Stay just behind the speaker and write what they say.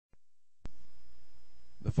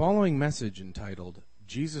The following message, entitled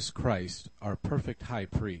Jesus Christ, Our Perfect High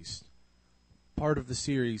Priest, part of the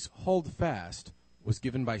series Hold Fast, was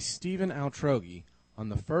given by Stephen Altroghi on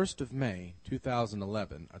the 1st of May,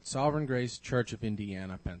 2011 at Sovereign Grace Church of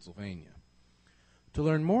Indiana, Pennsylvania. To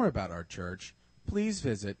learn more about our church, please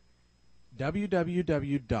visit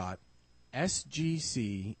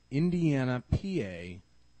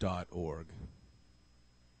www.sgcindianapa.org.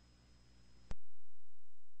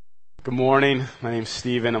 Good morning. My name's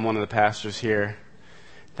Stephen. I'm one of the pastors here.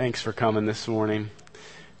 Thanks for coming this morning.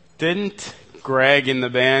 Didn't Greg and the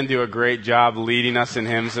band do a great job leading us in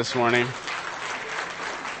hymns this morning?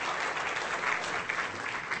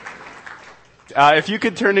 If you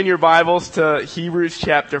could turn in your Bibles to Hebrews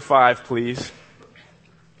chapter 5, please.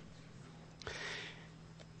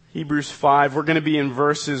 Hebrews 5. We're going to be in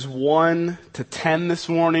verses 1 to 10 this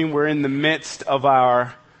morning. We're in the midst of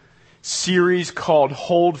our series called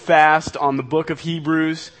Hold Fast on the book of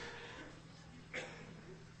Hebrews.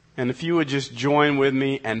 And if you would just join with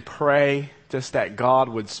me and pray just that God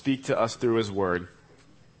would speak to us through His Word.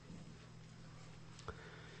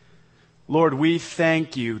 Lord, we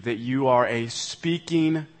thank You that You are a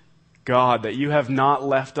speaking God, that You have not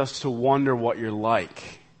left us to wonder what You're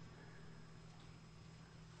like.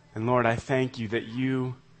 And Lord, I thank You that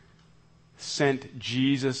You sent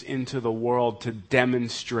Jesus into the world to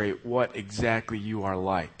demonstrate what exactly You are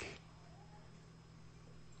like.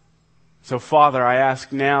 So, Father, I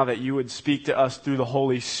ask now that You would speak to us through the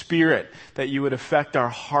Holy Spirit, that You would affect our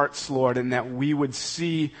hearts, Lord, and that we would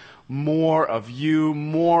see more of You,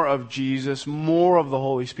 more of Jesus, more of the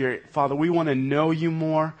Holy Spirit. Father, we want to know You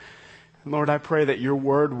more. Lord, I pray that Your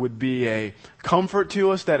Word would be a comfort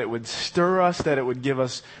to us, that it would stir us, that it would give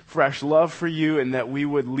us fresh love for You, and that we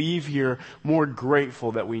would leave here more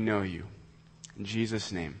grateful that we know You. In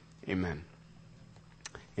Jesus' name, amen.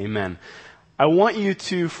 Amen. I want you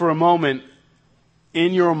to, for a moment,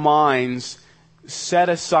 in your minds, set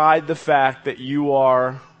aside the fact that you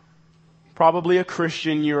are probably a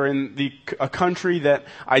Christian. You're in a country that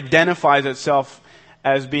identifies itself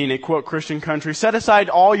as being a, quote, Christian country. Set aside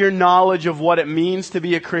all your knowledge of what it means to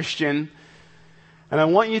be a Christian. And I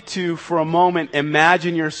want you to, for a moment,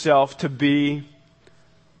 imagine yourself to be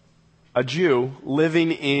a Jew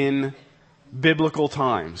living in biblical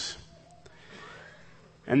times.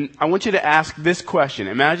 And I want you to ask this question.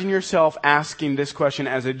 Imagine yourself asking this question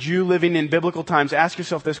as a Jew living in biblical times. Ask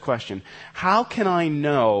yourself this question. How can I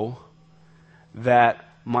know that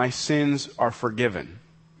my sins are forgiven?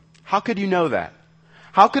 How could you know that?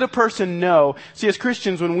 How could a person know? See, as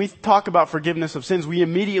Christians, when we talk about forgiveness of sins, we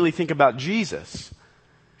immediately think about Jesus.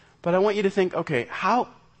 But I want you to think, okay, how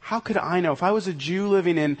could I know? If I was a Jew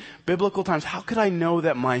living in biblical times, how could I know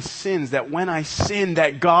that my sins, that when I sin,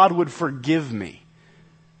 that God would forgive me?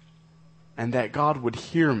 And that God would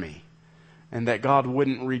hear me? And that God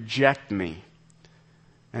wouldn't reject me?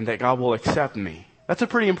 And that God will accept me? That's a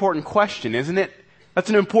pretty important question, isn't it? That's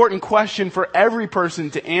an important question for every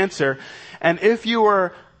person to answer. And if you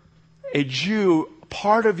are a Jew,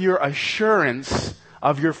 part of your assurance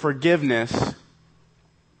of your forgiveness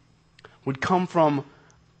would come from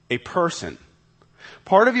a person.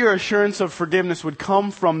 Part of your assurance of forgiveness would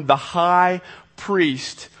come from the high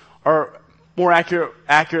priest, or more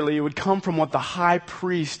accurately, it would come from what the high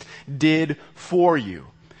priest did for you.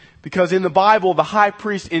 Because in the Bible, the high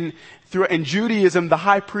priest, in Judaism, the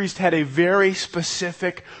high priest had a very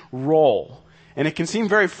specific role. And it can seem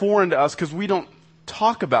very foreign to us because we don't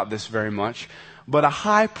talk about this very much. But a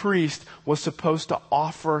high priest was supposed to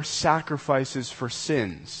offer sacrifices for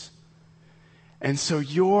sins. And so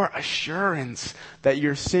your assurance that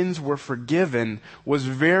your sins were forgiven was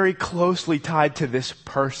very closely tied to this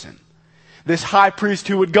person. This high priest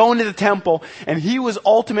who would go into the temple, and he was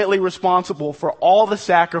ultimately responsible for all the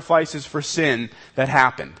sacrifices for sin that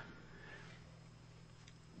happened.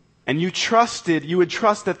 And you would trust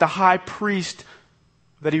that the high priest,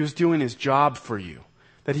 that he was doing his job for you,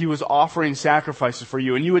 that he was offering sacrifices for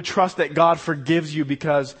you, and you would trust that God forgives you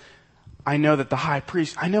because I know that the high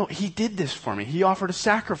priest, I know he did this for me. He offered a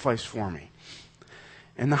sacrifice for me.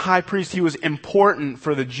 And the high priest, he was important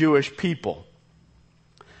for the Jewish people.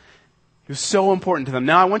 He was so important to them.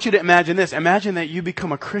 Now I want you to imagine this. Imagine that you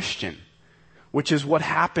become a Christian, which is what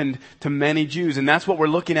happened to many Jews. And that's what we're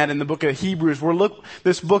looking at in the book of Hebrews.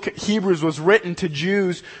 This book, Hebrews, was written to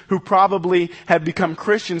Jews who probably had become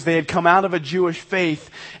Christians. They had come out of a Jewish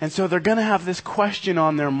faith. And so they're going to have this question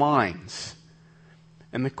on their minds.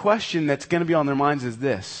 And the question that's going to be on their minds is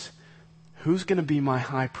this: who's going to be my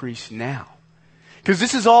high priest now? Because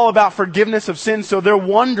this is all about forgiveness of sins. So they're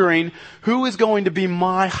wondering, who is going to be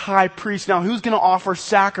my high priest now? Who's going to offer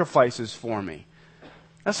sacrifices for me?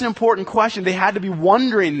 That's an important question. They had to be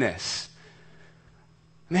wondering this.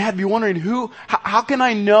 And they had to be wondering, how can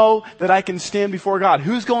I know that I can stand before God?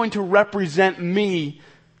 Who's going to represent me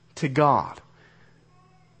to God?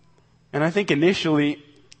 And I think initially,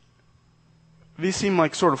 these seem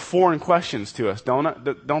like sort of foreign questions to us,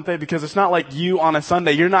 don't they? Because it's not like you on a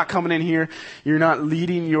Sunday. You're not coming in here, you're not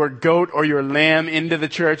leading your goat or your lamb into the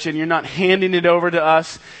church, and you're not handing it over to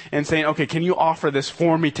us and saying, okay, can you offer this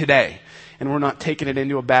for me today? And we're not taking it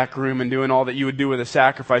into a back room and doing all that you would do with a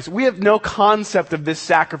sacrifice. We have no concept of this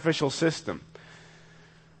sacrificial system.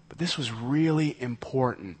 But this was really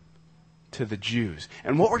important to the Jews.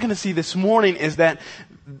 And what we're going to see this morning is that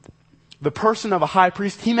the person of a high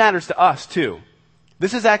priest, he matters to us too.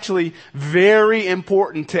 This is actually very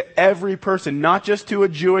important to every person, not just to a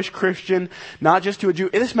Jewish Christian, not just to a Jew.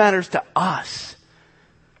 This matters to us.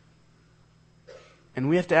 And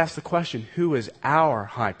we have to ask the question, who is our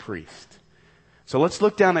high priest? So let's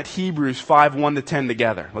look down at Hebrews 5, 1-10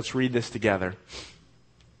 together. Let's read this together.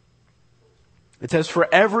 It says, "For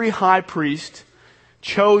every high priest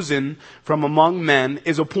chosen from among men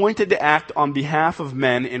is appointed to act on behalf of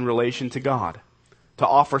men in relation to God, to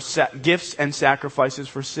offer gifts and sacrifices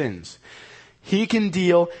for sins. He can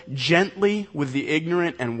deal gently with the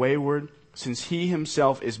ignorant and wayward, since he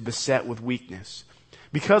himself is beset with weakness.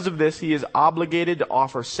 Because of this, he is obligated to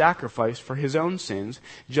offer sacrifice for his own sins,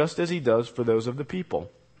 just as he does for those of the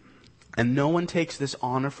people. And no one takes this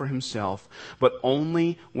honor for himself, but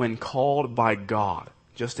only when called by God,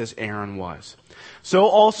 just as Aaron was. So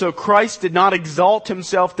also Christ did not exalt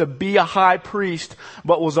himself to be a high priest,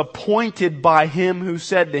 but was appointed by him who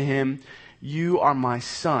said to him, 'You are my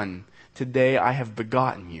son. Today I have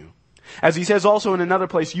begotten you.' As he says also in another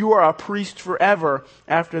place, 'You are a priest forever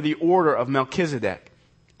after the order of Melchizedek.'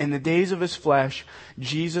 In the days of his flesh,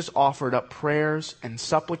 Jesus offered up prayers and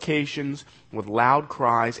supplications with loud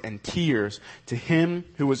cries and tears to him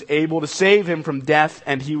who was able to save him from death,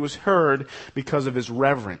 and he was heard because of his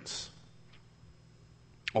reverence.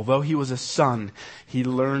 Although he was a son, he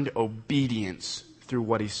learned obedience through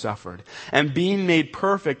what he suffered. And being made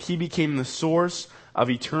perfect, he became the source of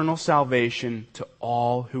eternal salvation to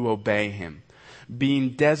all who obey him, being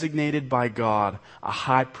designated by God a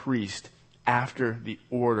high priest after the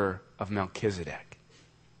order of Melchizedek."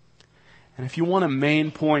 And if you want a main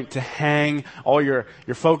point to hang all your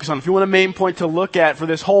focus on, if you want a main point to look at for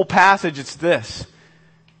this whole passage, it's this.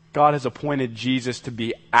 God has appointed Jesus to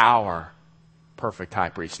be our perfect high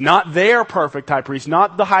priest. Not their perfect high priest,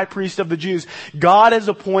 not the high priest of the Jews. God has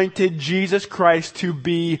appointed Jesus Christ to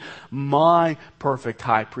be my perfect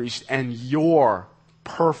high priest and your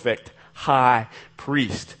perfect high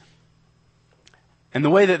priest. And the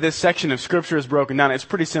way that this section of Scripture is broken down, it's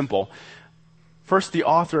pretty simple. First, the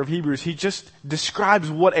author of Hebrews, he just describes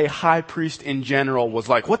what a high priest in general was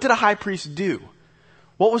like. What did a high priest do?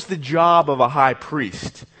 What was the job of a high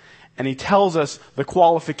priest? And he tells us the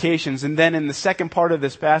qualifications. And then in the second part of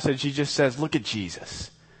this passage, he just says, look at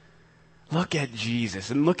Jesus. Look at Jesus.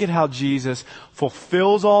 And look at how Jesus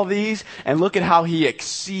fulfills all these. And look at how he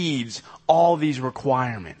exceeds all these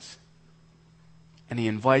requirements. And he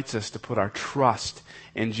invites us to put our trust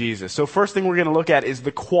in Jesus. So first thing we're going to look at is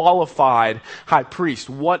the qualified high priest.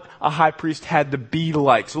 What a high priest had to be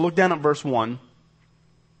like. So look down at verse 1.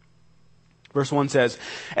 Verse 1 says,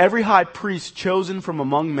 "Every high priest chosen from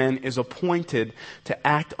among men is appointed to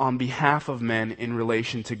act on behalf of men in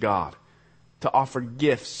relation to God, to offer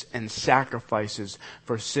gifts and sacrifices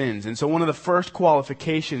for sins." And so one of the first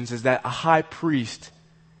qualifications is that a high priest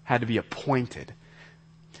had to be appointed.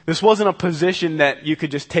 This wasn't a position that you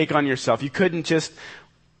could just take on yourself. You couldn't just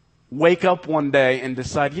wake up one day and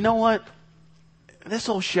decide, you know what? This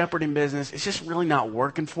whole shepherding business, it's just really not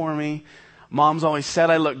working for me. Mom's always said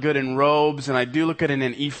I look good in robes, and I do look good in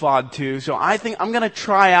an ephod too. So I think I'm going to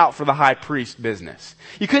try out for the high priest business.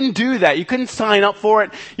 You couldn't do that. You couldn't sign up for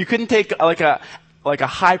it. You couldn't take like a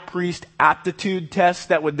high priest aptitude test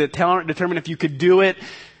that would determine if you could do it.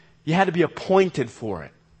 You had to be appointed for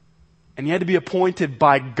it. And you had to be appointed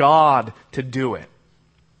by God to do it.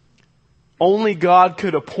 Only God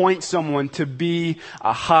could appoint someone to be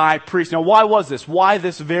a high priest. Now, why was this? Why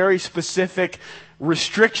this very specific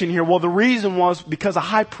restriction here? Well, the reason was because a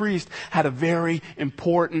high priest had a very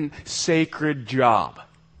important, sacred job.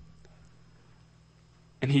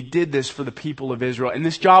 And he did this for the people of Israel. And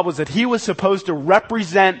this job was that he was supposed to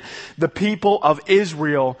represent the people of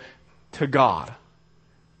Israel to God.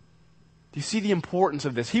 Do you see the importance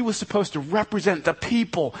of this? He was supposed to represent the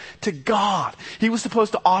people to God. He was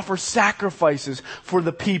supposed to offer sacrifices for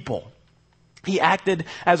the people. He acted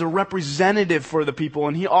as a representative for the people,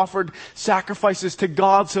 and he offered sacrifices to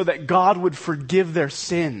God so that God would forgive their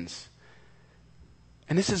sins.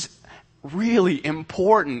 And this is really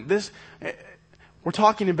important. We're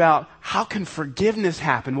talking about how can forgiveness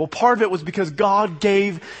happen? Well, part of it was because God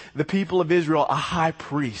gave the people of Israel a high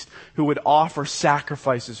priest who would offer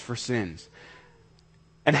sacrifices for sins.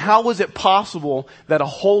 And how was it possible that a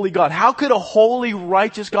holy God, how could a holy,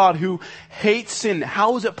 righteous God who hates sin,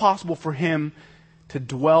 how was it possible for him to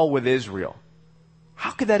dwell with Israel?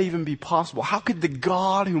 How could that even be possible? How could the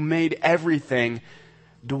God who made everything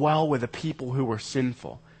dwell with a people who were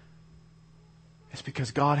sinful? It's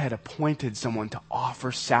because God had appointed someone to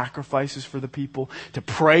offer sacrifices for the people, to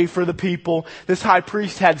pray for the people. This high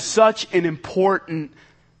priest had such an important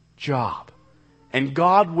job. And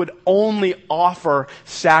God would only offer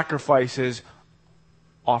sacrifices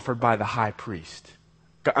offered by the high priest.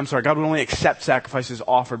 God would only accept sacrifices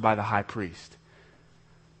offered by the high priest.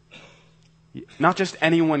 Not just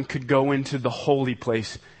anyone could go into the holy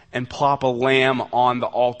place and plop a lamb on the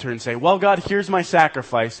altar and say, well, God, here's my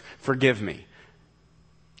sacrifice, forgive me.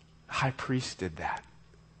 The high priest did that.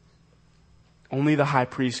 Only the high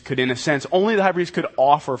priest could, in a sense,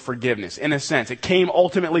 offer forgiveness. In a sense, it came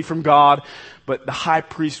ultimately from God, but the high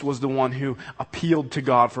priest was the one who appealed to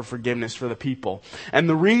God for forgiveness for the people. And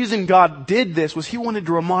the reason God did this was he wanted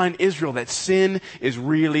to remind Israel that sin is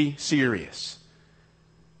really serious.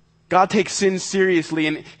 God takes sin seriously,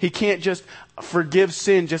 and he can't just forgive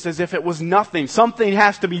sin just as if it was nothing. Something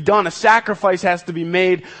has to be done. A sacrifice has to be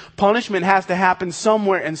made. Punishment has to happen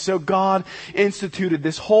somewhere. And so God instituted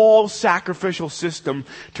this whole sacrificial system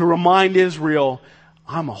to remind Israel,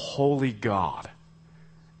 I'm a holy God.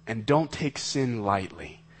 And don't take sin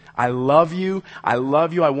lightly. I love you. I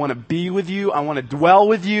want to be with you. I want to dwell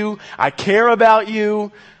with you. I care about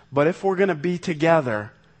you. But if we're going to be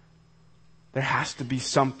together, there has to be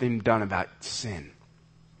something done about sin.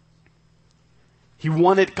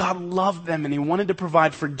 God loved them, and he wanted to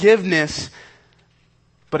provide forgiveness,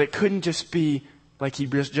 but it couldn't just be like he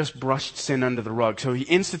just brushed sin under the rug. So he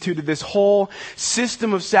instituted this whole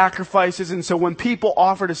system of sacrifices, and so when people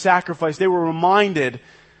offered a sacrifice, they were reminded,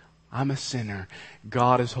 I'm a sinner,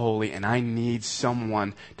 God is holy, and I need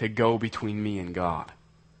someone to go between me and God.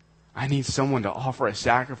 I need someone to offer a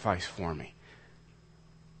sacrifice for me.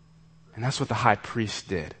 And that's what the high priest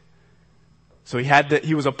did. So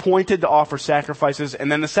he was appointed to offer sacrifices,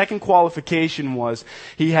 and then the second qualification was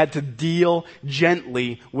he had to deal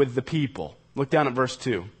gently with the people. Look down at verse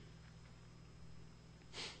 2.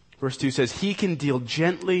 Verse 2 says, he can deal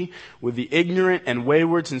gently with the ignorant and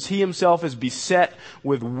wayward, since he himself is beset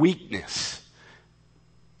with weakness.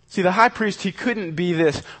 See, the high priest, he couldn't be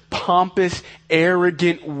this pompous,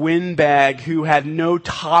 arrogant windbag who had no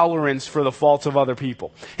tolerance for the faults of other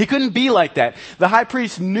people. He couldn't be like that. The high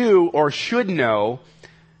priest knew, or should know,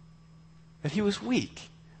 that he was weak.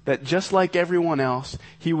 That just like everyone else,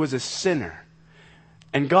 he was a sinner.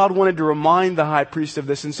 And God wanted to remind the high priest of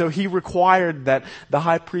this, and so he required that the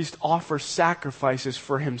high priest offer sacrifices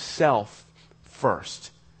for himself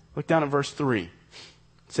first. Look down at verse 3. It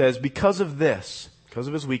says, because of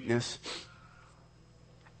his weakness,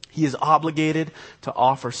 he is obligated to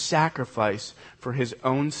offer sacrifice for his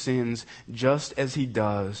own sins just as he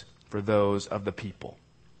does for those of the people.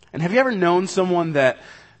 And have you ever known someone that,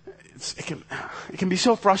 it can be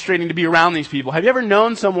so frustrating to be around these people. Have you ever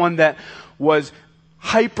known someone that was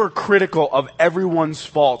hypercritical of everyone's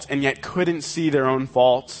faults and yet couldn't see their own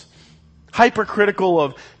faults? Hypercritical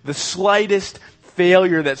of the slightest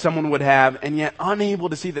failure that someone would have, and yet unable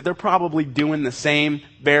to see that they're probably doing the same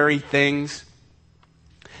very things.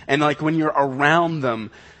 And like when you're around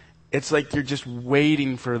them, it's like you're just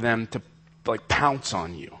waiting for them to like pounce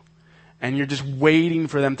on you. And you're just waiting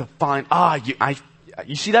for them to find,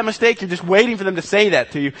 you see that mistake? You're just waiting for them to say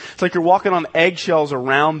that to you. It's like you're walking on eggshells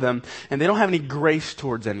around them, and they don't have any grace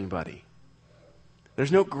towards anybody.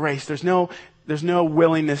 There's no grace. There's no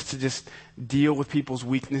willingness to just deal with people's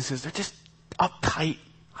weaknesses. They're just uptight,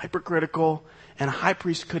 hypercritical, and a high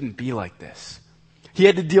priest couldn't be like this. He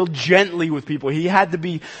had to deal gently with people. He had to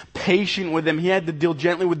be patient with them. He had to deal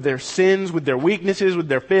gently with their sins, with their weaknesses, with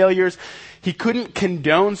their failures. He couldn't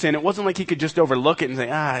condone sin. It wasn't like he could just overlook it and say,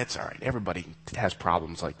 it's all right. Everybody has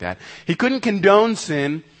problems like that. He couldn't condone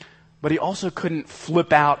sin, but he also couldn't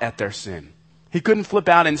flip out at their sin. He couldn't flip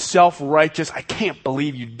out in self-righteous, I can't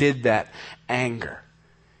believe you did that, anger.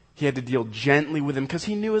 He had to deal gently with them because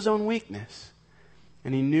he knew his own weakness.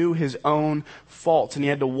 And he knew his own faults. And he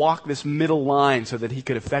had to walk this middle line so that he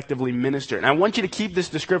could effectively minister. And I want you to keep this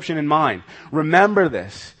description in mind. Remember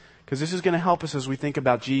this, because this is going to help us as we think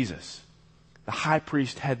about Jesus. The high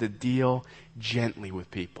priest had to deal gently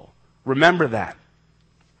with people. Remember that.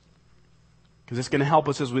 Because it's going to help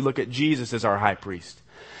us as we look at Jesus as our high priest.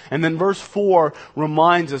 And then verse 4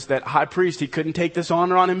 reminds us that high priest, he couldn't take this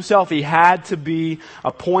honor on himself. He had to be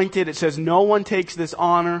appointed. It says, no one takes this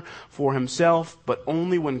honor for himself, but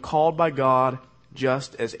only when called by God,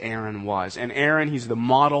 just as Aaron was. And Aaron, he's the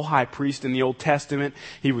model high priest in the Old Testament.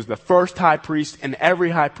 He was the first high priest, and every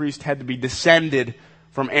high priest had to be descended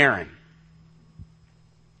from Aaron.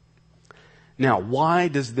 Now, why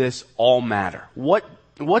does this all matter? What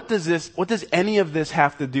does any of this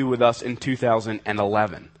have to do with us in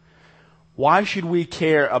 2011? Why should we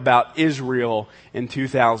care about Israel in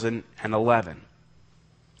 2011?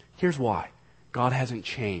 Here's why. God hasn't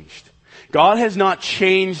changed. God has not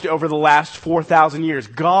changed over the last 4,000 years.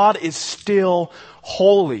 God is still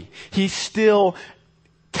holy. He still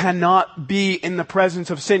cannot be in the presence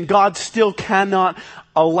of sin. God still cannot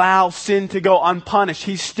allow sin to go unpunished.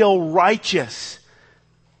 He's still righteous.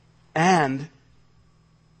 And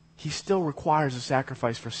He still requires a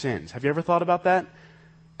sacrifice for sins. Have you ever thought about that?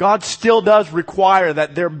 God still does require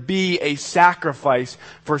that there be a sacrifice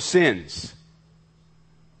for sins.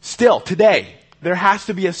 Still, today, there has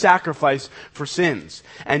to be a sacrifice for sins.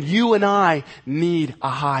 And you and I need a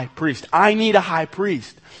high priest. I need a high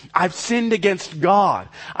priest. I've sinned against God.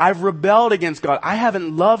 I've rebelled against God. I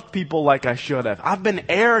haven't loved people like I should have. I've been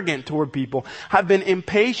arrogant toward people. I've been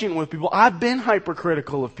impatient with people. I've been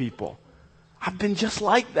hypercritical of people. I've been just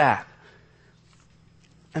like that.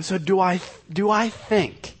 And so do I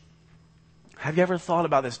think, have you ever thought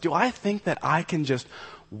about this? Do I think that I can just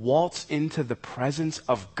waltz into the presence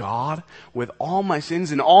of God with all my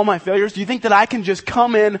sins and all my failures? Do you think that I can just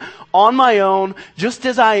come in on my own, just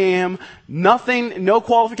as I am, nothing, no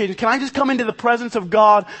qualifications? Can I just come into the presence of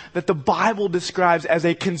God that the Bible describes as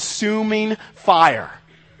a consuming fire?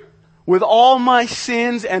 With all my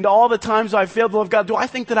sins and all the times I've failed to love God, do I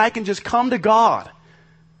think that I can just come to God?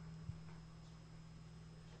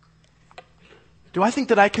 Do I think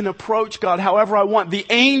that I can approach God however I want? The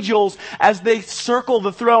angels, as they circle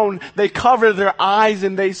the throne, they cover their eyes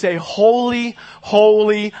and they say, holy,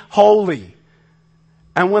 holy, holy.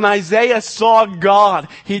 And when Isaiah saw God,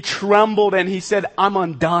 he trembled and he said, I'm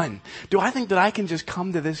undone. Do I think that I can just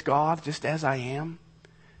come to this God just as I am?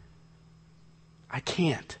 I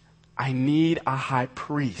can't. I need a high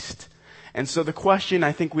priest. And so the question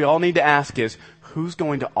I think we all need to ask is, who's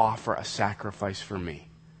going to offer a sacrifice for me?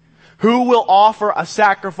 Who will offer a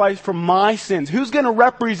sacrifice for my sins? Who's going to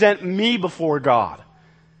represent me before God?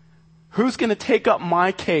 Who's going to take up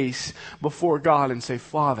my case before God and say,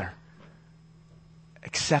 Father,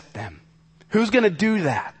 accept them? Who's going to do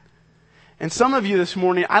that? And some of you this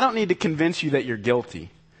morning, I don't need to convince you that you're guilty.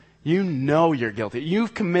 You know you're guilty.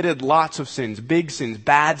 You've committed lots of sins, big sins,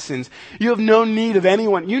 bad sins. You have no need of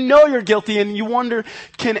anyone. You know you're guilty and you wonder,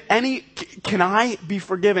 can I be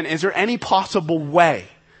forgiven? Is there any possible way?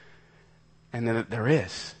 And then there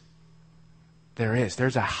is. There is.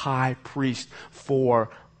 There's a high priest for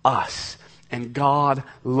us. And God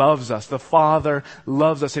loves us. The Father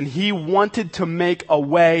loves us. And He wanted to make a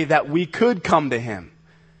way that we could come to Him.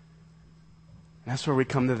 And that's where we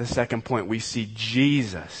come to the second point. We see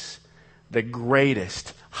Jesus, the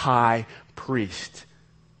greatest high priest.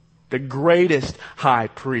 The greatest high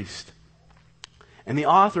priest. And the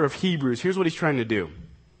author of Hebrews, here's what he's trying to do.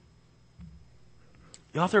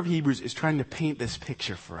 The author of Hebrews is trying to paint this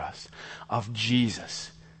picture for us of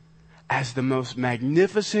Jesus as the most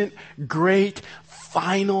magnificent, great,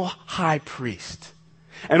 final high priest.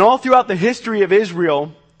 And all throughout the history of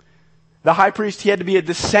Israel, the high priest, he had to be a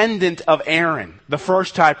descendant of Aaron, the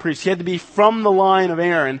first high priest. He had to be from the line of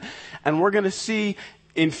Aaron. And we're going to see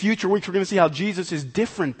in future weeks, we're going to see how Jesus is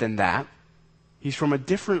different than that. He's from a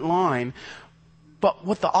different line. But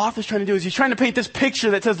what the author's trying to do is he's trying to paint this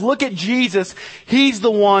picture that says, look at Jesus. He's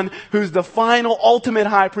the one who's the final, ultimate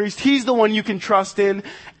high priest. He's the one you can trust in.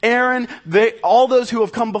 Aaron, all those who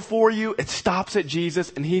have come before you, it stops at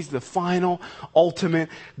Jesus. And He's the final, ultimate,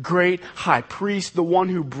 great high priest, the one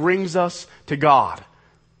who brings us to God.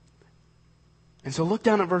 And so look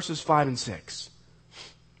down at verses 5 and 6.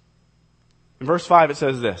 In verse 5 it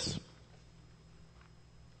says this.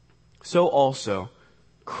 So also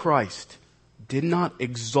Christ did not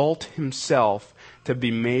exalt Himself to be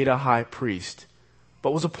made a high priest,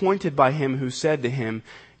 but was appointed by Him who said to Him,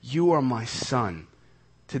 You are my Son.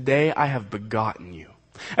 Today I have begotten you.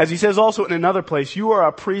 As He says also in another place, you are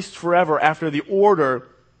a priest forever after the order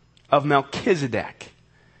of Melchizedek.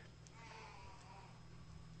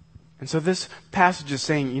 And so this passage is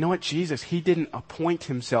saying, you know what, Jesus, he didn't appoint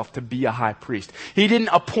himself to be a high priest. He didn't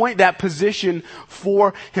appoint that position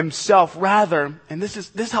for himself. Rather, and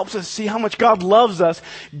this helps us see how much God loves us,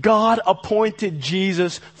 God appointed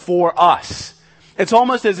Jesus for us. It's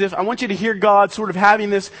almost as if, I want you to hear God sort of having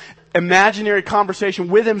this imaginary conversation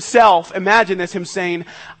with himself. Imagine this, him saying,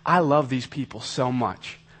 I love these people so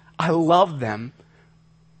much. I love them.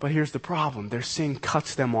 But here's the problem. Their sin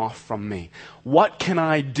cuts them off from me. What can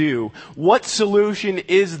I do? What solution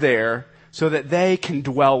is there so that they can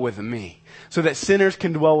dwell with me? So that sinners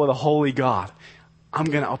can dwell with a holy God? I'm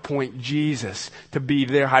going to appoint Jesus to be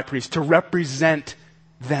their high priest, to represent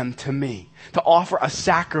them to me, to offer a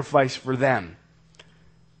sacrifice for them.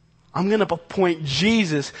 I'm going to appoint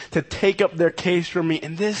Jesus to take up their case for me.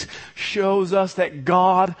 And this shows us that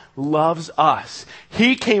God loves us.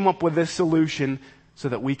 He came up with this solution so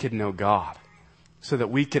that we could know God, so that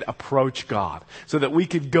we could approach God, so that we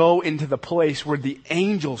could go into the place where the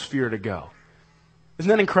angels fear to go. Isn't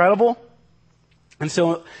that incredible? And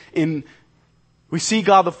so we see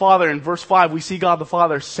God the Father in verse 5, we see God the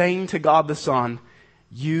Father saying to God the Son,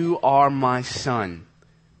 you are my Son.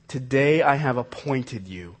 Today I have appointed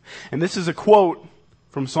you. And this is a quote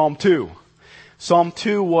from Psalm 2. Psalm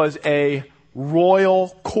 2 was a royal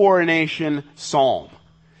coronation psalm.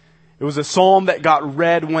 It was a psalm that got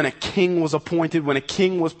read when a king was appointed, when a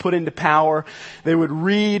king was put into power. They would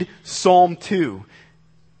read Psalm 2.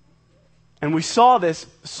 And we saw this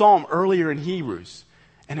psalm earlier in Hebrews.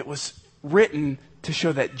 And it was written to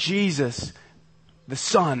show that Jesus, the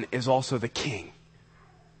Son, is also the King.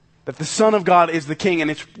 That the Son of God is the King. And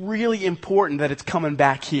it's really important that it's coming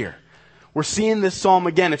back here. We're seeing this psalm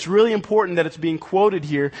again. It's really important that it's being quoted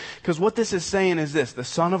here. Because what this is saying is this. The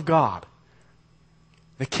Son of God,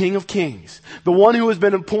 the King of Kings, the one who has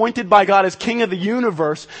been appointed by God as King of the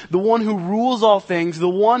universe, the one who rules all things, the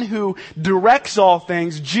one who directs all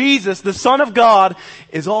things, Jesus, the Son of God,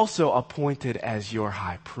 is also appointed as your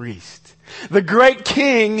high priest. The great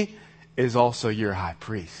King is also your high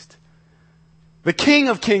priest. The King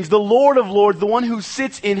of Kings, the Lord of Lords, the one who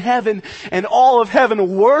sits in heaven and all of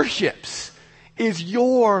heaven worships, is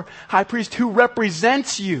your high priest who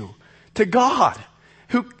represents you to God,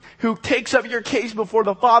 who takes up your case before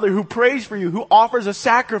the Father, who prays for you, who offers a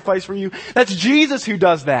sacrifice for you. That's Jesus who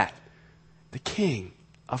does that. The King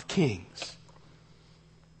of Kings.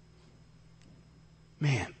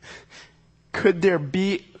 Man,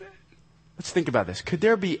 let's think about this. Could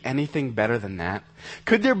there be anything better than that?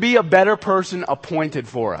 Could there be a better person appointed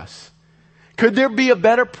for us? Could there be a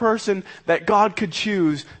better person that God could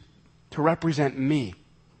choose to represent me?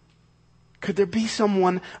 Could there be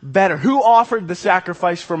someone better? Who offered the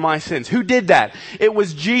sacrifice for my sins? Who did that? It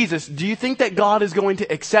was Jesus. Do you think that God is going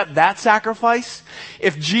to accept that sacrifice?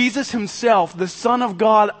 If Jesus himself, the Son of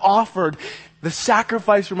God, offered the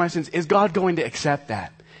sacrifice for my sins, is God going to accept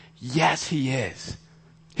that? Yes, he is.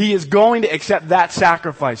 He is going to accept that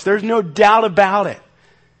sacrifice. There's no doubt about it.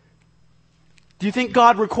 Do you think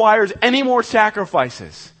God requires any more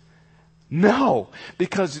sacrifices? No,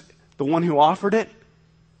 because the one who offered it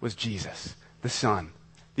was Jesus, the Son,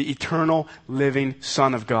 the eternal living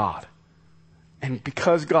Son of God. And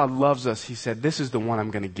because God loves us, he said, this is the one I'm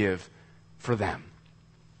going to give for them.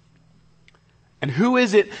 And who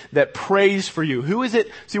is it that prays for you? Who is it?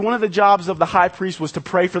 See, one of the jobs of the high priest was to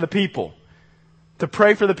pray for the people. To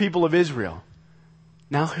pray for the people of Israel.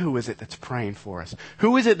 Now who is it that's praying for us?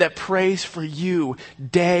 Who is it that prays for you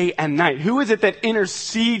day and night? Who is it that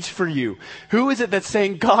intercedes for you? Who is it that's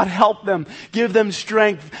saying, God, help them, give them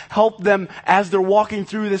strength, help them as they're walking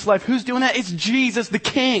through this life? Who's doing that? It's Jesus, the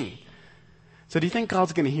King. So do you think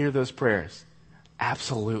God's going to hear those prayers?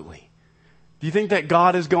 Absolutely. Do you think that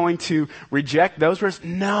God is going to reject those prayers?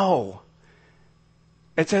 No.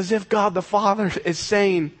 It's as if God the Father is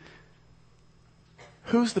saying,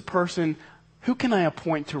 who's the person, who can I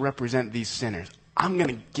appoint to represent these sinners? I'm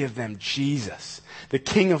going to give them Jesus, the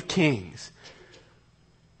King of Kings.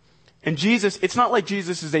 And Jesus, it's not like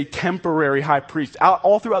Jesus is a temporary high priest.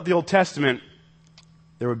 All throughout the Old Testament,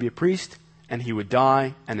 there would be a priest, and he would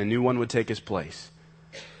die, and a new one would take his place.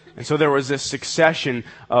 And so there was this succession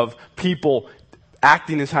of people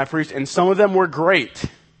acting as high priest, and some of them were great,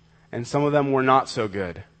 and some of them were not so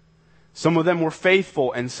good. Some of them were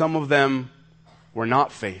faithful, and some of them were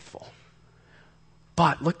not faithful.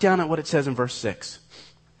 But look down at what it says in verse 6.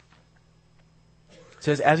 It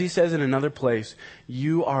says, as he says in another place,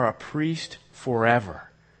 you are a priest forever,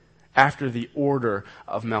 after the order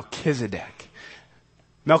of Melchizedek.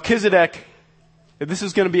 Melchizedek, this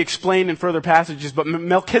is going to be explained in further passages, but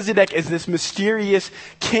Melchizedek is this mysterious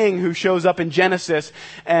king who shows up in Genesis,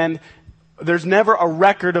 and there's never a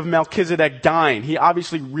record of Melchizedek dying. He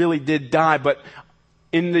obviously really did die, but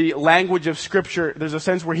in the language of Scripture, there's a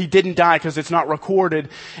sense where he didn't die because it's not recorded.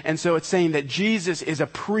 And so it's saying that Jesus is a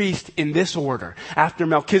priest in this order after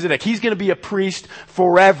Melchizedek. He's going to be a priest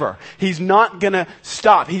forever. He's not going to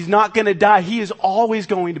stop. He's not going to die. He is always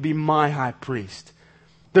going to be my high priest.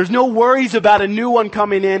 There's no worries about a new one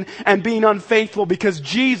coming in and being unfaithful because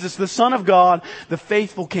Jesus, the Son of God, the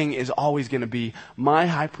faithful King, is always going to be my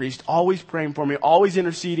high priest, always praying for me, always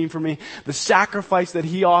interceding for me. The sacrifice that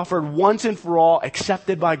he offered once and for all,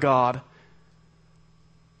 accepted by God.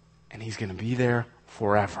 And he's going to be there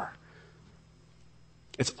forever.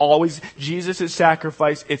 It's always, Jesus'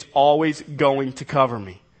 sacrifice, it's always going to cover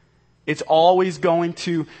me. It's always going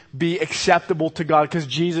to be acceptable to God because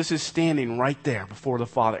Jesus is standing right there before the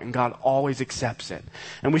Father and God always accepts it.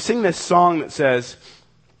 And we sing this song that says,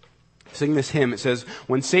 sing this hymn, it says,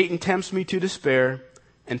 when Satan tempts me to despair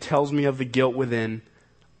and tells me of the guilt within,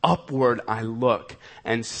 upward I look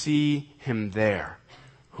and see him there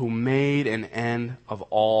who made an end of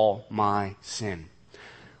all my sin.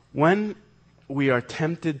 When we are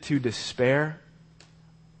tempted to despair,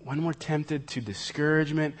 when we're tempted to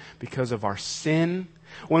discouragement because of our sin,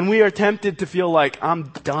 when we are tempted to feel like I'm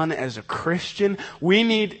done as a Christian, we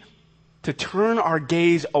need to turn our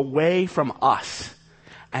gaze away from us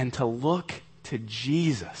and to look to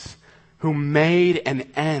Jesus, who made an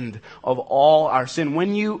end of all our sin.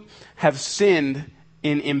 When you have sinned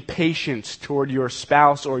in impatience toward your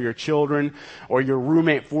spouse or your children or your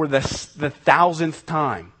roommate for the 1,000th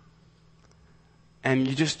time, and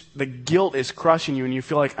the guilt is crushing you and you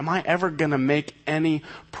feel like, am I ever going to make any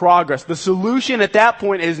progress? The solution at that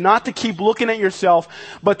point is not to keep looking at yourself,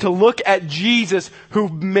 but to look at Jesus who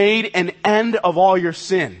made an end of all your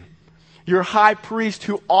sin. Your high priest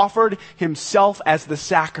who offered himself as the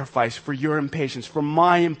sacrifice for your impatience, for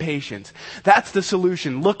my impatience. That's the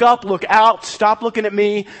solution. Look up, look out, stop looking at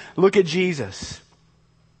me, look at Jesus.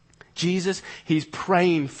 Jesus, he's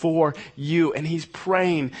praying for you and he's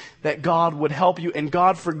praying that God would help you and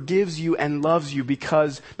God forgives you and loves you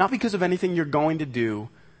not because of anything you're going to do,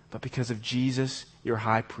 but because of Jesus, your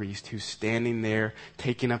high priest, who's standing there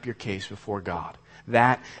taking up your case before God.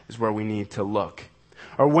 That is where we need to look.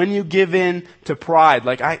 Or when you give in to pride,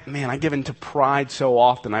 I give in to pride so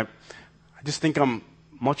often. I just think I'm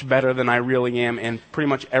much better than I really am in pretty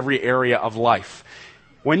much every area of life.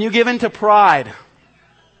 When you give in to pride,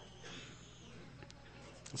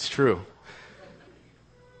 it's true.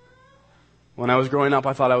 When I was growing up,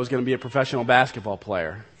 I thought I was going to be a professional basketball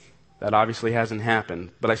player. That obviously hasn't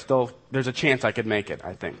happened, but there's a chance I could make it,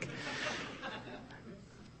 I think.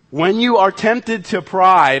 When you are tempted to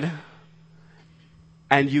pride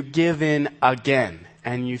and you give in again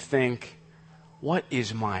and you think, what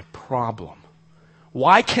is my problem?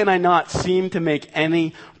 Why can I not seem to make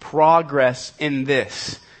any progress in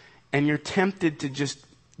this? And you're tempted to just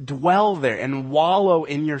dwell there and wallow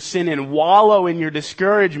in your sin and wallow in your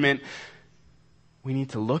discouragement. We need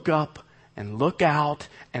to look up and look out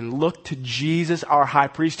and look to Jesus, our high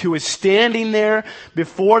priest, who is standing there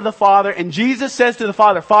before the Father. And Jesus says to the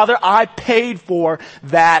Father, Father, I paid for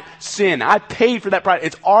that sin. I paid for that pride.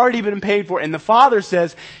 It's already been paid for. And the Father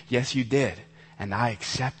says, yes, you did. And I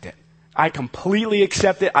accept it. I completely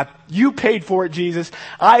accept it. You paid for it, Jesus.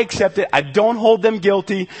 I accept it. I don't hold them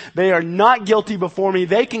guilty. They are not guilty before me.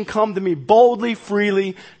 They can come to me boldly,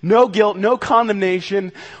 freely. No guilt, no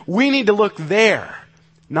condemnation. We need to look there,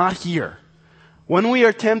 not here. When we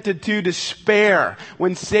are tempted to despair,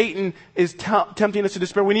 when Satan is tempting us to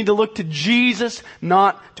despair, we need to look to Jesus,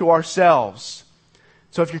 not to ourselves.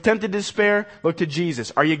 So if you're tempted to despair, look to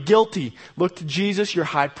Jesus. Are you guilty? Look to Jesus, your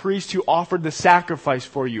high priest who offered the sacrifice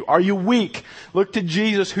for you. Are you weak? Look to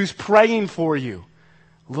Jesus who's praying for you.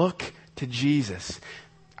 Look to Jesus.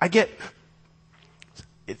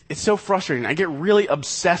 It's so frustrating. I get really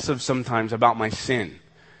obsessive sometimes about my sin.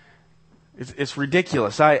 It's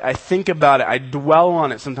ridiculous. I think about it. I dwell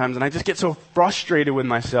on it sometimes and I just get so frustrated with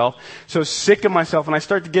myself, so sick of myself, and I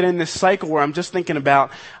start to get in this cycle where I'm just thinking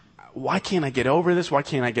about, why can't I get over this? Why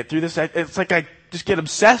can't I get through this? It's like I just get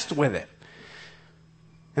obsessed with it.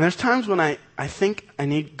 And there's times when I think I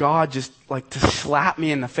need God just to slap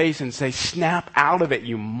me in the face and say, snap out of it,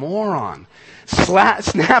 you moron.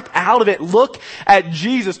 Snap out of it. Look at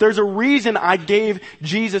Jesus. There's a reason I gave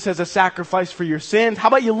Jesus as a sacrifice for your sins. How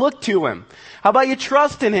about you look to him? How about you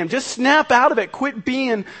trust in him? Just snap out of it. Quit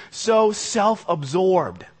being so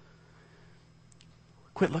self-absorbed.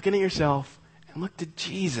 Quit looking at yourself and look to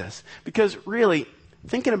Jesus. Because really,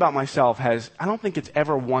 thinking about myself I don't think it's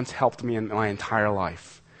ever once helped me in my entire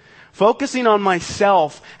life. Focusing on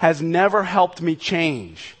myself has never helped me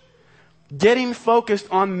change. getting focused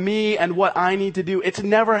on me and what I need to do, it's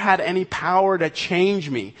never had any power to change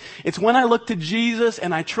me. It's when I look to Jesus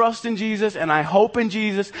and I trust in Jesus and I hope in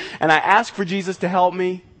Jesus and I ask for Jesus to help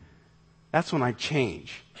me, that's when I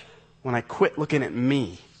change. When I quit looking at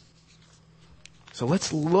me. So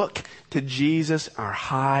let's look to Jesus, our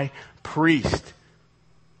high priest.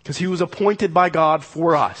 Because he was appointed by God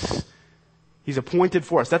for us. He's appointed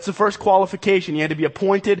for us. That's the first qualification. He had to be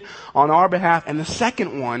appointed on our behalf. And the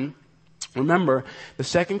second one, remember, the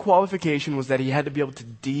second qualification was that he had to be able to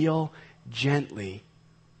deal gently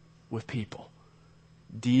with people.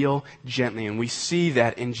 Deal gently. And we see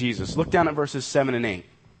that in Jesus. Look down at verses 7 and 8.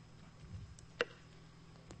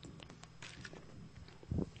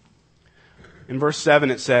 In verse 7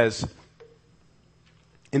 it says,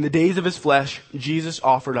 "In the days of his flesh, Jesus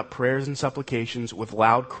offered up prayers and supplications with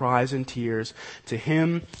loud cries and tears to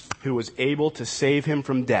him who was able to save him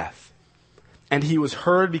from death. And he was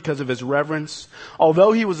heard because of his reverence.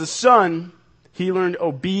 Although he was a son, he learned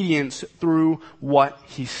obedience through what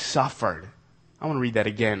he suffered." I want to read that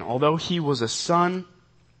again. Although he was a son,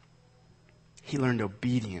 he learned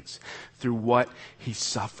obedience through what he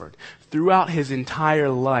suffered. Throughout his entire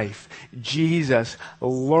life, Jesus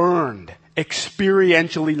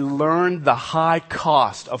experientially learned the high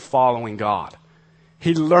cost of following God.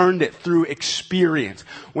 He learned it through experience.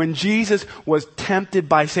 When Jesus was tempted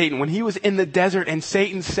by Satan, when he was in the desert and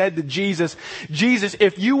Satan said to Jesus, "Jesus,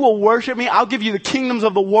 if you will worship me, I'll give you the kingdoms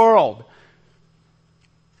of the world."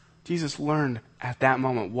 Jesus learned at that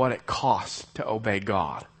moment what it costs to obey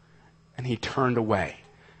God. And he turned away.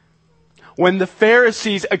 When the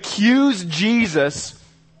Pharisees accused Jesus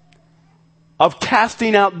of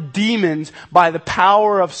casting out demons by the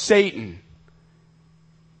power of Satan,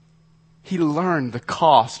 he learned the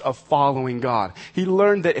cost of following God. He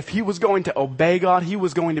learned that if he was going to obey God, he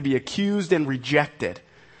was going to be accused and rejected.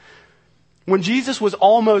 When Jesus was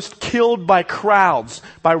almost killed by crowds,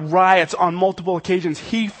 by riots on multiple occasions,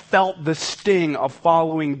 he felt the sting of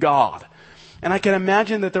following God. And I can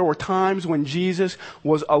imagine that there were times when Jesus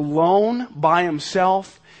was alone by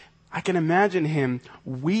himself. I can imagine him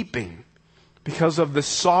weeping because of the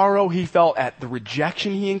sorrow he felt at the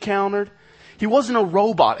rejection he encountered. He wasn't a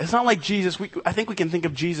robot. It's not like Jesus. I think we can think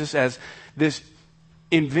of Jesus as this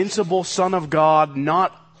invincible Son of God,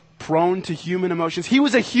 not prone to human emotions. He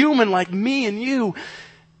was a human like me and you.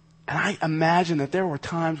 And I imagine that there were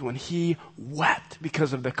times when he wept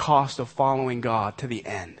because of the cost of following God to the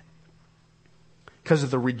end. Because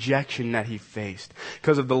of the rejection that he faced.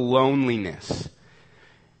 Because of the loneliness.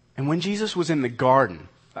 And when Jesus was in the Garden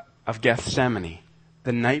of Gethsemane,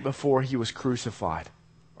 the night before he was crucified,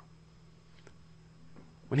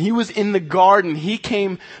 when he was in the garden, he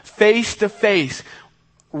came face to face,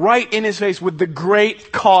 right in his face, with the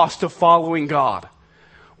great cost of following God.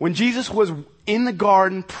 When Jesus was in the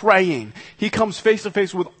garden praying, he comes face to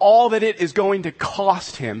face with all that it is going to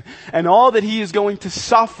cost him and all that he is going to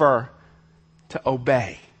suffer to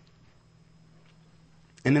obey.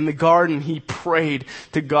 And in the garden, he prayed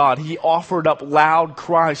to God. He offered up loud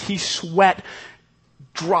cries. He sweat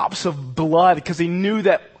drops of blood because he knew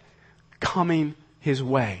that coming his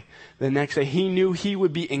way the next day, he knew he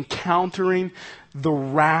would be encountering the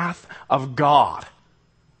wrath of God.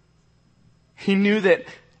 He knew that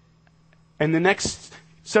in the next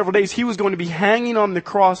several days, he was going to be hanging on the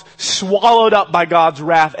cross, swallowed up by God's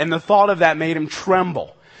wrath, and the thought of that made him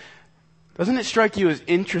tremble. Doesn't it strike you as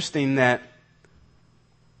interesting that,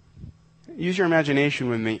 use your imagination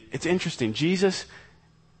with me, it's interesting, Jesus,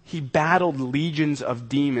 he battled legions of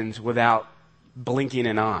demons without blinking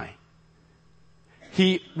an eye.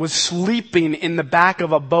 He was sleeping in the back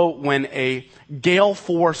of a boat when a gale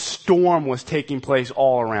force storm was taking place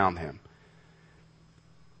all around him.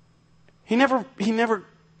 He never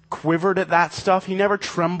quivered at that stuff. He never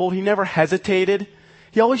trembled. He never hesitated.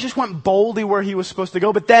 He always just went boldly where he was supposed to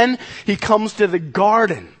go. But then he comes to the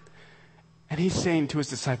garden and he's saying to his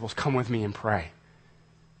disciples, "Come with me and pray."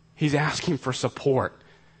 He's asking for support.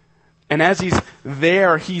 And as he's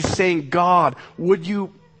there, he's saying, "God, would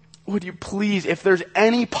you please, if there's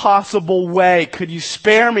any possible way, could you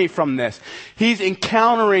spare me from this?" He's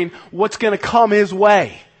encountering what's going to come his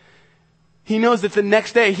way. He knows that the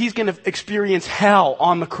next day he's going to experience hell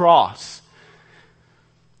on the cross.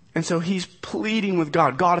 And so he's pleading with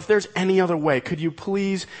God, "God, if there's any other way, could you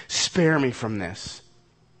please spare me from this?"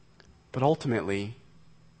 But ultimately,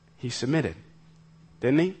 he submitted,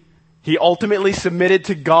 didn't he? He ultimately submitted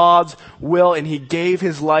to God's will and he gave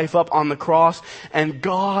his life up on the cross. And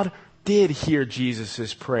God did hear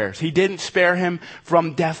Jesus' prayers. He didn't spare him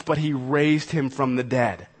from death, but he raised him from the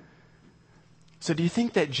dead. So do you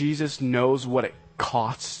think that Jesus knows what it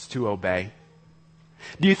costs to obey?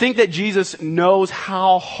 Do you think that Jesus knows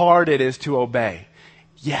how hard it is to obey?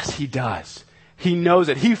 Yes, he does. He knows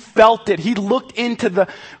it. He felt it. He looked into the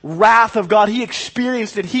wrath of God. He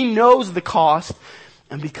experienced it. He knows the cost.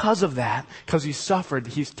 And because of that, because he suffered,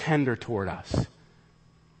 he's tender toward us.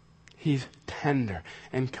 He's tender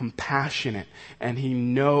and compassionate, and he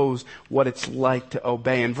knows what it's like to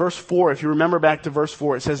obey. In verse 4, if you remember back to verse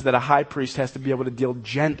 4, it says that a high priest has to be able to deal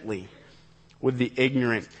gently with the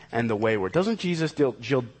ignorant and the wayward. Doesn't Jesus deal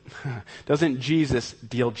gently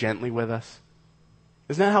with us?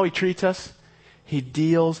 Isn't that how he treats us? He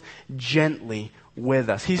deals gently with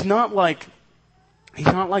us. He's not like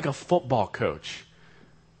a football coach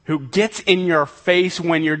who gets in your face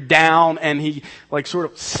when you're down and he like sort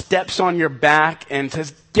of steps on your back and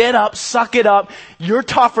says, get up, suck it up, you're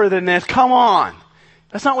tougher than this, come on.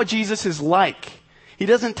 That's not what Jesus is like. He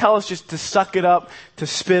doesn't tell us just to suck it up, to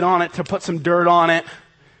spit on it, to put some dirt on it.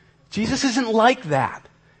 Jesus isn't like that.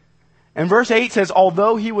 And verse 8 says,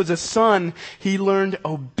 although he was a son, he learned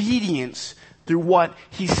obedience through what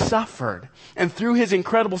he suffered. And through his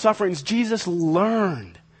incredible sufferings, Jesus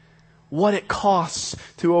learned what it costs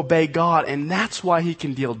to obey God. And that's why he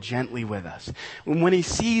can deal gently with us. When he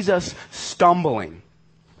sees us stumbling,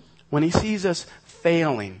 when he sees us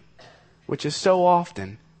failing, which is so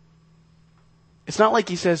often, it's not like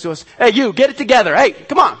he says to us, hey, you, get it together. Hey,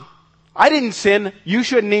 come on. I didn't sin. You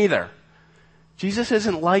shouldn't either. Jesus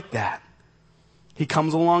isn't like that. He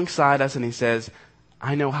comes alongside us and he says,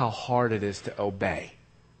 I know how hard it is to obey.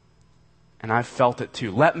 And I've felt it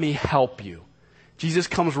too. Let me help you. Jesus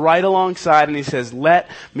comes right alongside and he says, let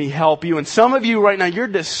me help you. And some of you right now, you're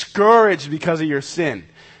discouraged because of your sin.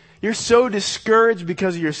 You're so discouraged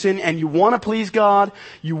because of your sin and you want to please God.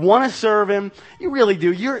 You want to serve him. You really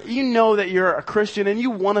do. You know that you're a Christian and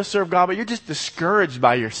you want to serve God, but you're just discouraged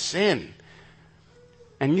by your sin.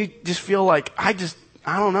 And you just feel like, I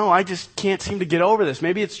don't know, I just can't seem to get over this.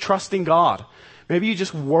 Maybe it's trusting God. Maybe you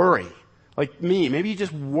just worry. Like me, maybe you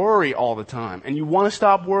just worry all the time. And you want to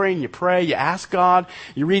stop worrying, you pray, you ask God,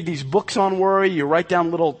 you read these books on worry, you write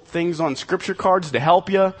down little things on scripture cards to help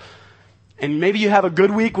you. And maybe you have a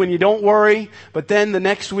good week when you don't worry, but then the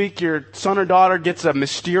next week your son or daughter gets a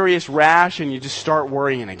mysterious rash and you just start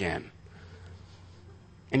worrying again.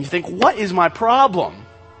 And you think, what is my problem?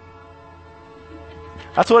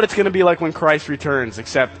 That's what it's going to be like when Christ returns,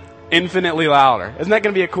 except infinitely louder. Isn't that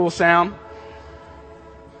going to be a cool sound?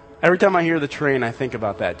 Every time I hear the train, I think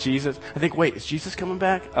about that. Jesus. I think, wait, is Jesus coming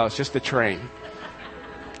back? Oh, it's just the train.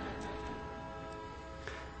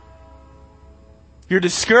 You're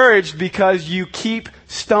discouraged because you keep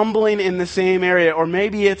stumbling in the same area. Or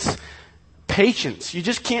maybe it's patience. You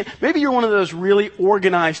just can't. Maybe you're one of those really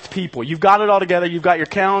organized people. You've got it all together. You've got your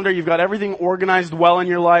calendar. You've got everything organized well in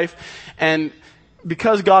your life. And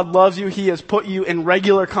because God loves you, he has put you in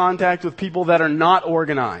regular contact with people that are not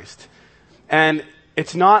organized. And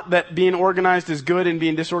it's not that being organized is good and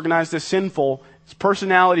being disorganized is sinful. It's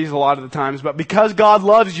personalities a lot of the times. But because God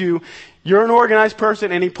loves you, you're an organized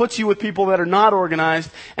person and he puts you with people that are not organized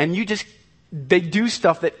and they do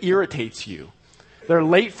stuff that irritates you. They're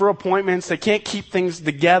late for appointments. They can't keep things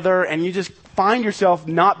together and you just find yourself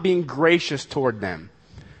not being gracious toward them.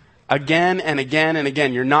 Again and again and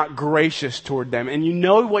again, you're not gracious toward them and you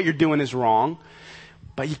know what you're doing is wrong.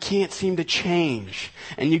 But you can't seem to change.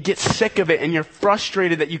 And you get sick of it and you're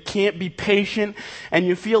frustrated that you can't be patient. And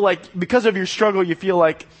you feel like, because of your struggle, you feel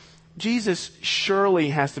like, Jesus surely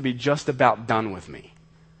has to be just about done with me.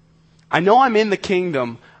 I know I'm in the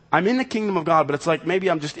kingdom. I'm in the kingdom of God, but it's like maybe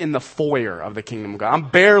I'm just in the foyer of the kingdom of God. I'm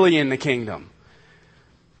barely in the kingdom.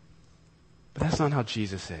 But that's not how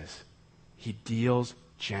Jesus is. He deals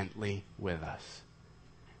gently with us.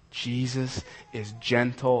 Jesus is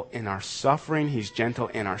gentle in our suffering. He's gentle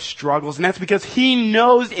in our struggles. And that's because he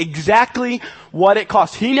knows exactly what it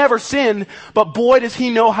costs. He never sinned, but boy, does he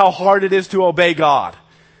know how hard it is to obey God.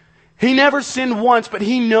 He never sinned once, but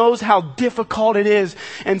he knows how difficult it is.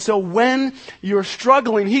 And so when you're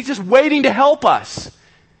struggling, he's just waiting to help us.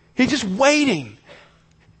 He's just waiting.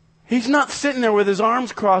 He's not sitting there with his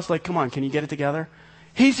arms crossed like, come on, can you get it together?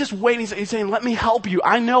 He's just waiting. He's saying, let me help you.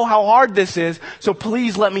 I know how hard this is, so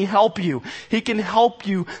please let me help you. He can help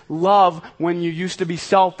you love when you used to be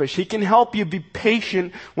selfish. He can help you be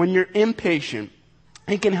patient when you're impatient.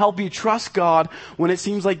 He can help you trust God when it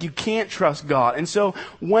seems like you can't trust God. And so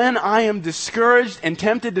when I am discouraged and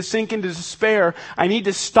tempted to sink into despair, I need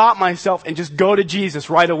to stop myself and just go to Jesus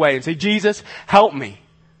right away and say, Jesus, help me.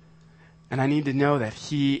 And I need to know that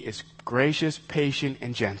he is gracious, patient,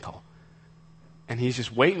 and gentle. And he's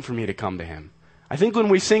just waiting for me to come to him. I think when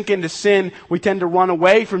we sink into sin, we tend to run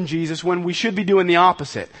away from Jesus when we should be doing the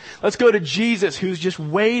opposite. Let's go to Jesus, who's just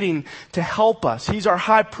waiting to help us. He's our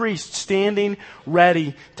high priest, standing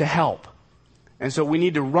ready to help. And so we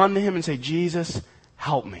need to run to him and say, Jesus,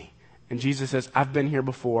 help me. And Jesus says, I've been here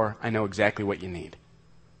before. I know exactly what you need.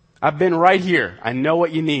 I've been right here. I know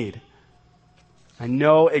what you need. I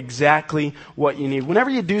know exactly what you need.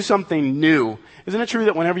 Whenever you do something new, isn't it true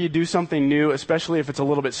that whenever you do something new, especially if it's a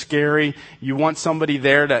little bit scary, you want somebody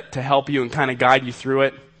there to help you and kind of guide you through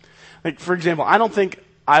it? Like, for example, I don't think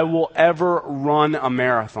I will ever run a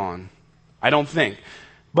marathon. I don't think.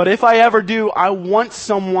 But if I ever do, I want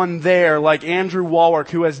someone there like Andrew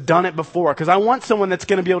Walwork who has done it before. Because I want someone that's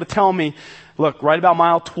going to be able to tell me, look, right about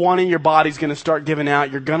mile 20, your body's going to start giving out.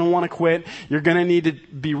 You're going to want to quit. You're going to need to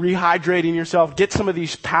be rehydrating yourself. Get some of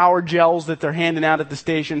these power gels that they're handing out at the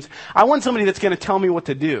stations. I want somebody that's going to tell me what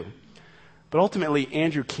to do. But ultimately,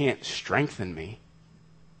 Andrew can't strengthen me.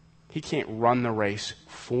 He can't run the race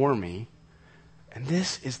for me. And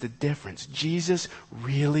this is the difference. Jesus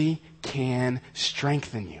really can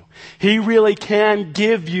strengthen you. He really can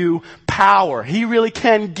give you power. He really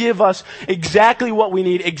can give us exactly what we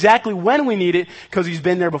need, exactly when we need it, because he's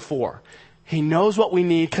been there before. He knows what we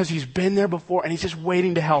need because he's been there before, and he's just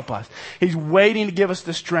waiting to help us. He's waiting to give us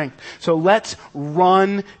the strength. So let's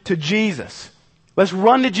run to Jesus. Let's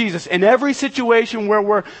run to Jesus. In every situation where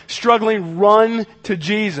we're struggling, run to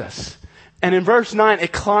Jesus. And in verse 9,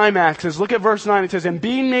 it climaxes. Look at verse 9. It says, and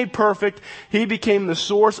being made perfect, he became the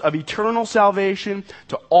source of eternal salvation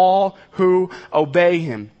to all who obey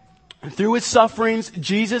him. And through his sufferings,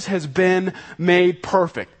 Jesus has been made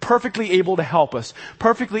perfect, perfectly able to help us,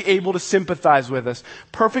 perfectly able to sympathize with us,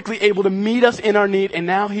 perfectly able to meet us in our need. And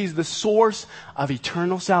now he's the source of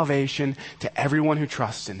eternal salvation to everyone who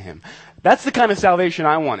trusts in him. That's the kind of salvation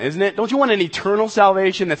I want, isn't it? Don't you want an eternal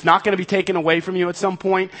salvation that's not going to be taken away from you at some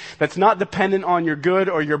point, that's not dependent on your good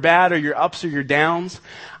or your bad or your ups or your downs?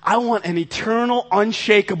 I want an eternal,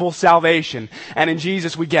 unshakable salvation. And in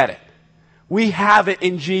Jesus, we get it. We have it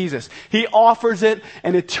in Jesus. He offers it,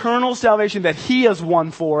 an eternal salvation that he has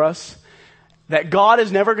won for us, that God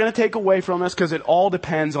is never going to take away from us because it all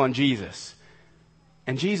depends on Jesus.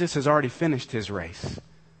 And Jesus has already finished his race.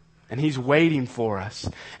 And he's waiting for us.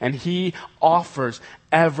 And he offers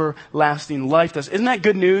everlasting life to us. Isn't that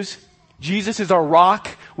good news? Jesus is our rock.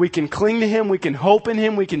 We can cling to him. We can hope in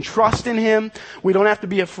him. We can trust in him. We don't have to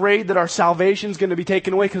be afraid that our salvation is going to be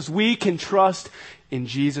taken away because we can trust in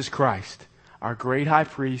Jesus Christ, our great high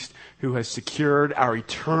priest who has secured our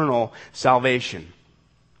eternal salvation.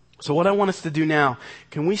 So what I want us to do now,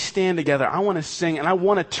 can we stand together? I want to sing and I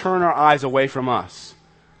want to turn our eyes away from us.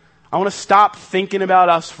 I want to stop thinking about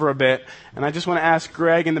us for a bit, and I just want to ask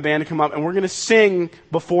Greg and the band to come up, and we're going to sing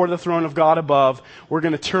before the throne of God above. We're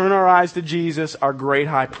going to turn our eyes to Jesus, our great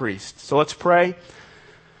high priest. So let's pray.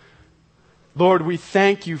 Lord, we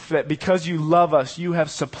thank you that because you love us, you have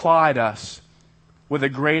supplied us with a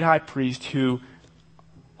great high priest who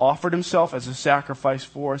offered himself as a sacrifice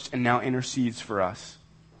for us and now intercedes for us.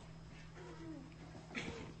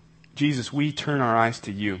 Jesus, we turn our eyes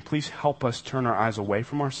to you. Please help us turn our eyes away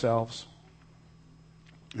from ourselves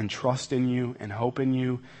and trust in you and hope in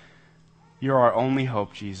you. You're our only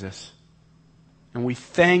hope, Jesus. And we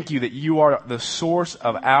thank you that you are the source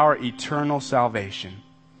of our eternal salvation.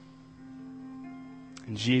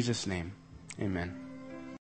 In Jesus' name, amen.